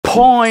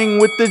pawing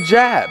with the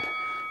jab.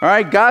 All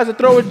right, guys will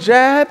throw a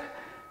jab,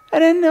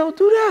 and then they'll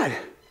do that.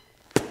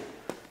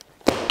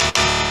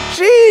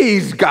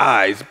 Jeez,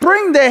 guys,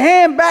 bring the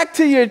hand back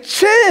to your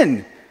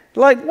chin.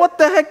 Like, what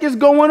the heck is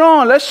going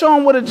on? Let's show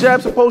them what a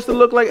jab's supposed to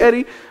look like,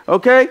 Eddie.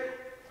 Okay?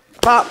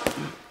 Pop.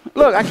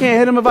 Look, I can't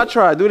hit him if I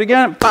try. Do it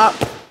again. Pop.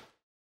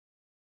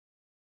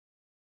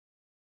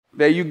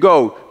 There you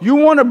go. You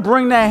want to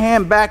bring that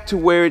hand back to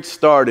where it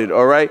started,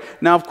 all right?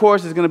 Now, of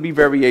course, there's going to be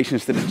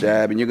variations to the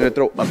jab, and you're going to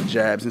throw up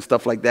jabs and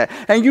stuff like that.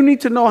 And you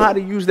need to know how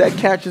to use that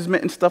catcher's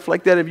mitt and stuff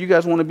like that if you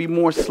guys want to be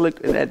more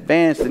slick and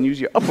advanced and use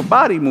your upper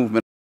body movement.